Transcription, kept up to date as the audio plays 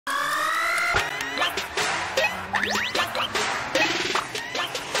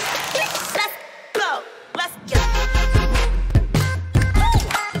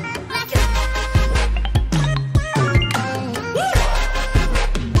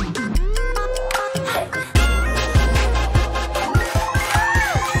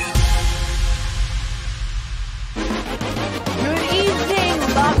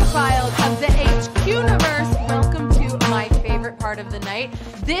the night.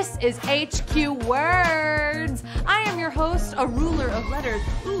 This is HQ Words. I am your host, a ruler of letters,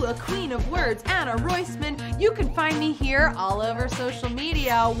 a queen of words, Anna Roisman. You can find me here all over social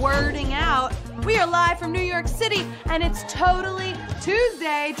media, wording out. We are live from New York City, and it's totally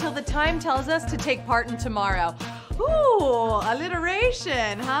Tuesday till the time tells us to take part in tomorrow. Ooh,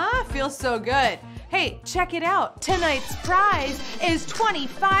 alliteration, huh? Feels so good. Hey, check it out. Tonight's prize is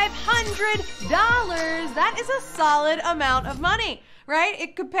 $2,500. That is a solid amount of money, right?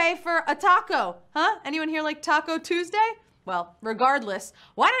 It could pay for a taco, huh? Anyone here like Taco Tuesday? Well, regardless,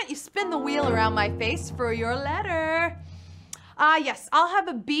 why don't you spin the wheel around my face for your letter? Yes, I'll have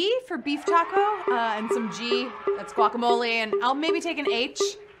a B for beef taco, and some G, that's guacamole, and I'll maybe take an H.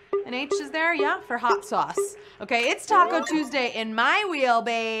 An H is there, yeah, for hot sauce. Okay, it's Taco Tuesday in my wheel,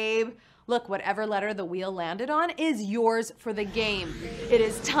 babe. Look, whatever letter the wheel landed on is yours for the game. It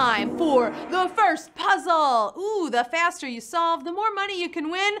is time for the first puzzle. Ooh, the faster you solve, the more money you can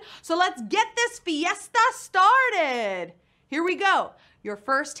win. So let's get this fiesta started. Here we go. Your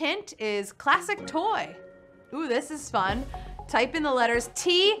first hint is classic toy. Ooh, this is fun. Type in the letters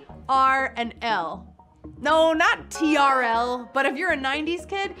T, R, and L. No, not TRL, but if you're a 90s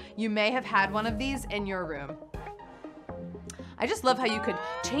kid, you may have had one of these in your room. I just love how you could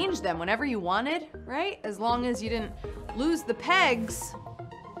change them whenever you wanted, right? As long as you didn't lose the pegs.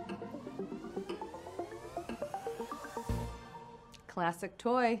 Classic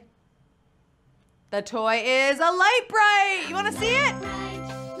toy. The toy is a Lite-Brite. You wanna see it?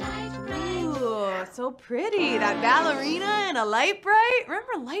 Ooh, so pretty. That ballerina and a Lite-Brite.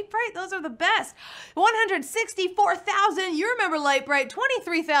 Remember Lite-Brite? Those are the best. 164,000. You remember Lite-Brite.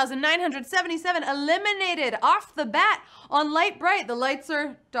 23,977 eliminated off the bat on Lite-Brite. The lights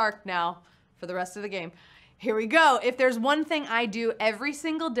are dark now for the rest of the game. Here we go. If there's one thing I do every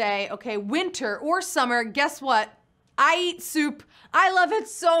single day, okay, winter or summer, guess what? I eat soup. I love it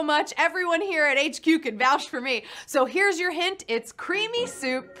so much. Everyone here at HQ can vouch for me. So here's your hint. It's creamy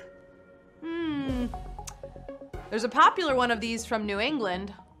soup. There's a popular one of these from New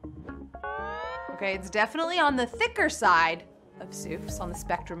England. Okay, it's definitely on the thicker side of soups, on the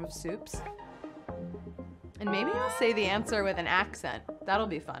spectrum of soups. And maybe I'll say the answer with an accent. That'll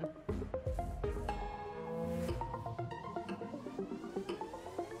be fun.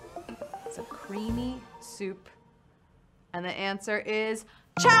 It's a creamy soup. And the answer is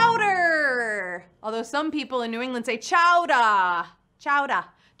chowder. Although some people in New England say chowder. Chowder.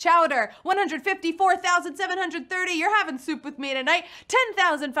 Chowder. 154,730. You're having soup with me tonight.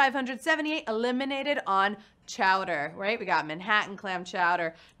 10,578 eliminated on chowder, right? We got Manhattan clam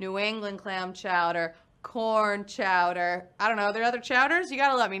chowder, New England clam chowder, corn chowder. I don't know, are there other chowders? You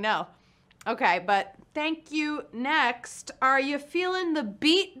gotta let me know. Okay, but thank you. Next, are you feeling the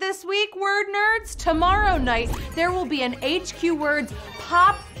beat this week, word nerds? Tomorrow night, there will be an HQ Words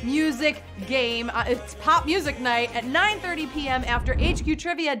pop music game. It's pop music night at 9:30 p.m. after HQ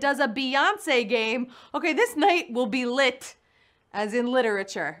Trivia does a Beyonce game. Okay, this night will be lit, as in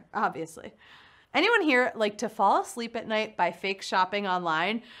literature, obviously. Anyone here like to fall asleep at night by fake shopping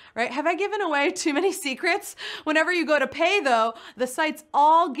online, right? Have I given away too many secrets? Whenever you go to pay though, the sites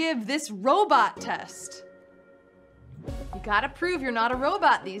all give this robot test. You gotta prove you're not a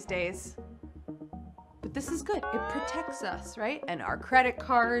robot these days. But this is good, it protects us, right? And our credit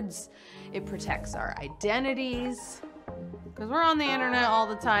cards, it protects our identities, because we're on the internet all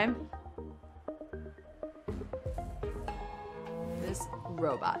the time. This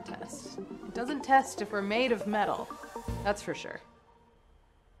robot test. It doesn't test if we're made of metal, that's for sure.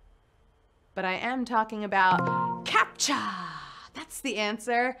 But I am talking about CAPTCHA. That's the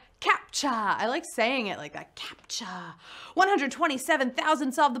answer, CAPTCHA. I like saying it like that, CAPTCHA.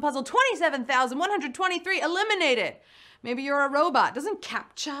 127,000 solved the puzzle, 27,123 eliminated. Maybe you're a robot. Doesn't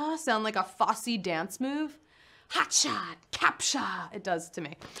CAPTCHA sound like a Fosse dance move? Hotshot, CAPTCHA, it does to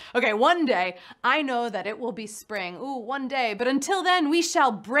me. Okay, one day, I know that it will be spring. Ooh, one day, but until then, we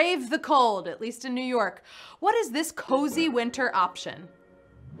shall brave the cold, at least in New York. What is this cozy winter option?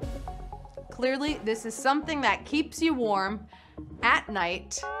 Clearly, this is something that keeps you warm at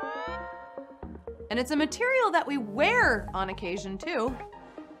night. And it's a material that we wear on occasion too,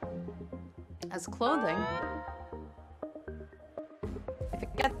 as clothing. If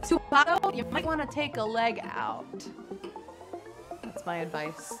it gets too hot though, you might want to take a leg out. That's my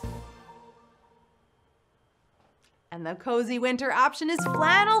advice. And the cozy winter option is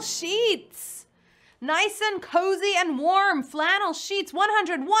flannel sheets. Nice and cozy and warm flannel sheets.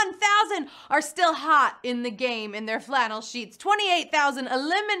 101,000 are still hot in the game in their flannel sheets. 28,000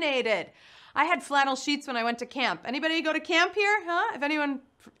 eliminated. I had flannel sheets when I went to camp. Anybody go to camp here, huh? If anyone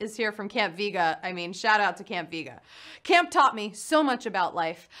is here from Camp Vega. I mean, shout out to Camp Vega. Camp taught me so much about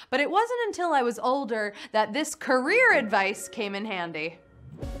life, but it wasn't until I was older that this career advice came in handy.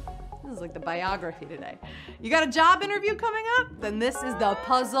 This is like the biography today. You got a job interview coming up? Then this is the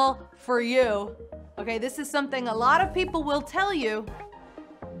puzzle for you. Okay, this is something a lot of people will tell you.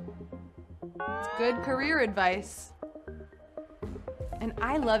 It's good career advice. And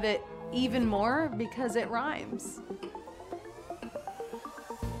I love it even more because it rhymes.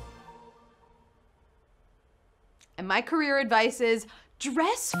 And my career advice is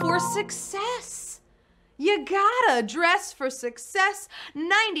dress for success. You gotta dress for success.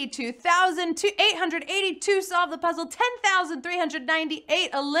 92,882 solved the puzzle. 10,398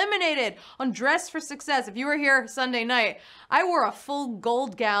 eliminated on dress for success. If you were here Sunday night, I wore a full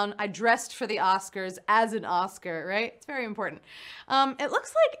gold gown. I dressed for the Oscars as an Oscar, right? It's very important. It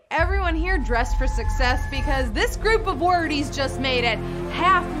looks like everyone here dressed for success because this group of wordies just made it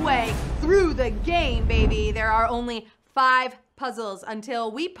halfway through the game, baby. There are only 5 puzzles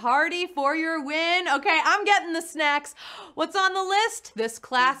until we party for your win. Okay, I'm getting the snacks. What's on the list? This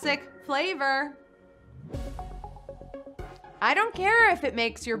classic flavor. I don't care if it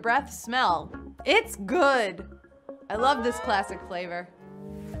makes your breath smell. It's good. I love this classic flavor.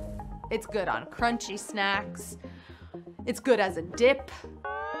 It's good on crunchy snacks. It's good as a dip.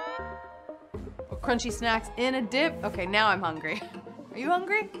 Or crunchy snacks in a dip. Okay, now I'm hungry. Are you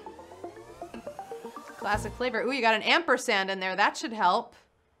hungry? Classic flavor. Ooh, you got an ampersand in there. That should help.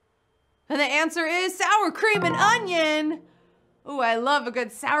 And the answer is sour cream and onion. Ooh, I love a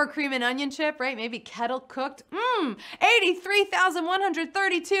good sour cream and onion chip, right? Maybe kettle cooked.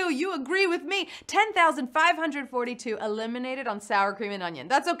 83,132. You agree with me. 10,542 eliminated on sour cream and onion.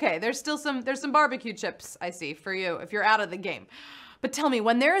 That's okay. There's some barbecue chips, I see, for you if you're out of the game. But tell me,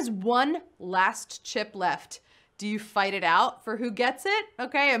 when there is one last chip left, do you fight it out for who gets it?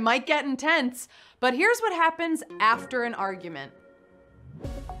 Okay, it might get intense, but here's what happens after an argument.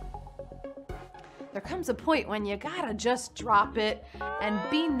 There comes a point when you gotta just drop it and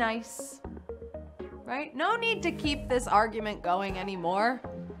be nice, right? No need to keep this argument going anymore.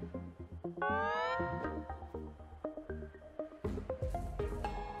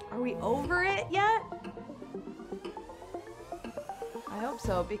 Are we over it yet? I hope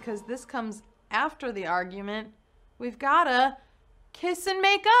so, because this comes after the argument. We've gotta kiss and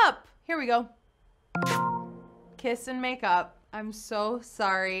make up. Here we go. Kiss and make up. I'm so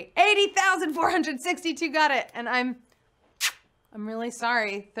sorry. 80,462 got it. And I'm really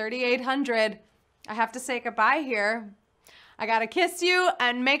sorry. 3,800. I have to say goodbye here. I gotta kiss you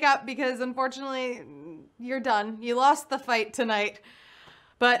and make up because unfortunately you're done. You lost the fight tonight.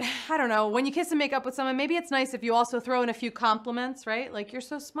 But I don't know, when you kiss and make up with someone, maybe it's nice if you also throw in a few compliments, right? Like, you're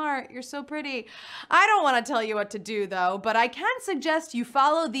so smart, you're so pretty. I don't want to tell you what to do though, but I can suggest you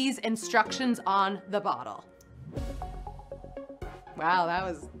follow these instructions on the bottle.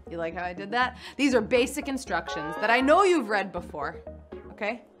 Wow, you like how I did that? These are basic instructions that I know you've read before,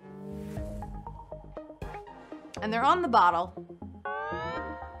 okay? And they're on the bottle.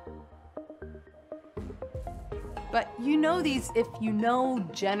 But you know these if you know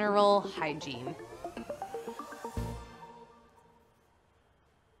general hygiene.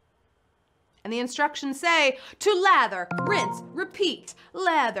 And the instructions say to lather, rinse, repeat,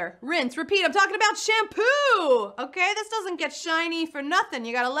 lather, rinse, repeat. I'm talking about shampoo, okay? This doesn't get shiny for nothing.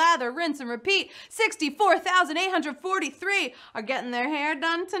 You gotta lather, rinse, and repeat. 64,843 are getting their hair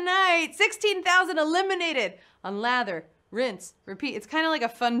done tonight. 16,000 eliminated on lather, rinse, repeat. It's kind of like a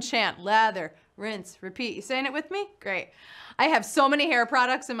fun chant. Lather, rinse, repeat. You saying it with me? Great. I have so many hair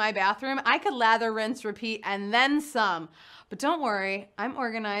products in my bathroom. I could lather, rinse, repeat, and then some. But don't worry, I'm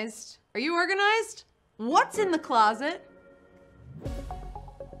organized. Are you organized? What's in the closet?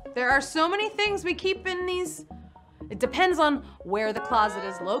 There are so many things we keep in these. It depends on where the closet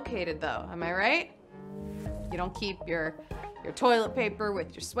is located though, am I right? You don't keep your toilet paper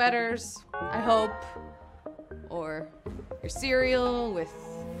with your sweaters, I hope. Or your cereal with,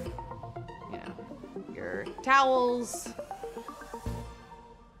 you know, your towels.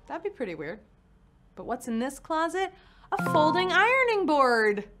 That'd be pretty weird. But what's in this closet? A folding ironing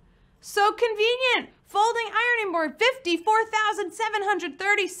board. So convenient. Folding ironing board.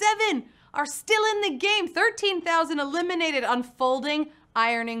 54,737 are still in the game. 13,000 eliminated on folding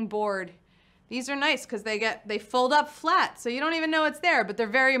ironing board. These are nice because they fold up flat, so you don't even know it's there, but they're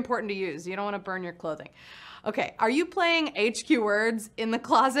very important to use. You don't want to burn your clothing. Okay, are you playing HQ Words in the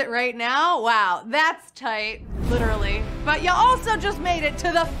closet right now? Wow, that's tight, literally. But you also just made it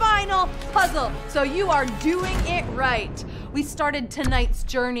to the final puzzle, so you are doing it right. We started tonight's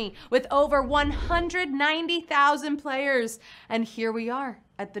journey with over 190,000 players, and here we are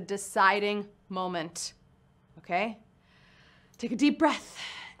at the deciding moment. Okay? Take a deep breath,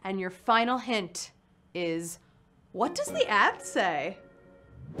 and your final hint is, what does the ad say?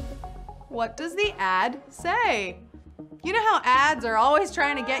 What does the ad say? You know how ads are always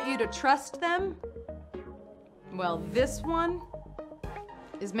trying to get you to trust them? Well, this one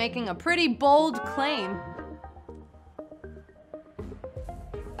is making a pretty bold claim.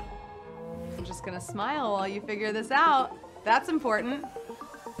 I'm just gonna smile while you figure this out. That's important.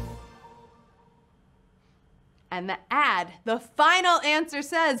 And the ad, the final answer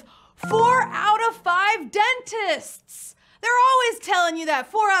says, 4 out of 5 dentists. They're always telling you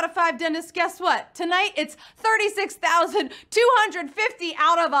that. 4 out of 5 dentists. Guess what? Tonight it's 36,250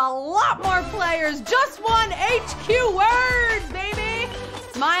 out of a lot more players. Just won HQ Words, baby.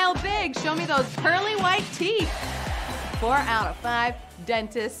 Smile big. Show me those pearly white teeth. 4 out of 5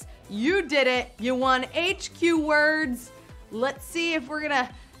 dentists. You did it. You won HQ Words. Let's see if we're gonna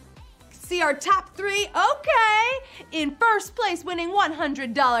see our top 3. Okay. In first place, winning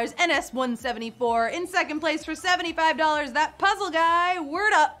 $100, NS174. In second place for $75, that puzzle guy,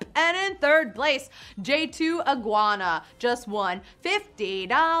 Word Up. And in third place, J2 Iguana, just won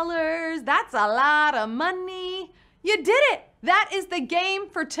 $50. That's a lot of money. You did it. That is the game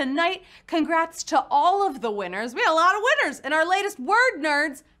for tonight. Congrats to all of the winners. We had a lot of winners in our latest Word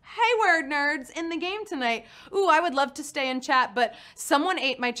Nerds. Hey, Word Nerds, in the game tonight. Ooh, I would love to stay and chat, but someone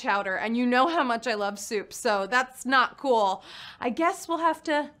ate my chowder, and you know how much I love soup, so that's not cool. I guess we'll have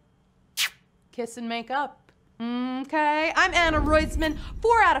to kiss and make up. Okay, I'm Anna Roisman.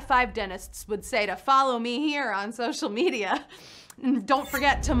 4 out of 5 dentists would say to follow me here on social media. And don't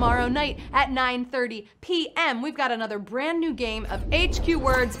forget, tomorrow night at 9:30 p.m., we've got another brand new game of HQ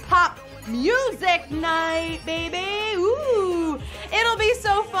Words Pop Music Night, baby. Ooh, it'll be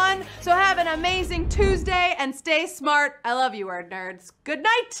so fun. So have an amazing Tuesday and stay smart. I love you, Word Nerds. Good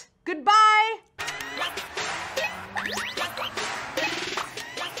night. Goodbye.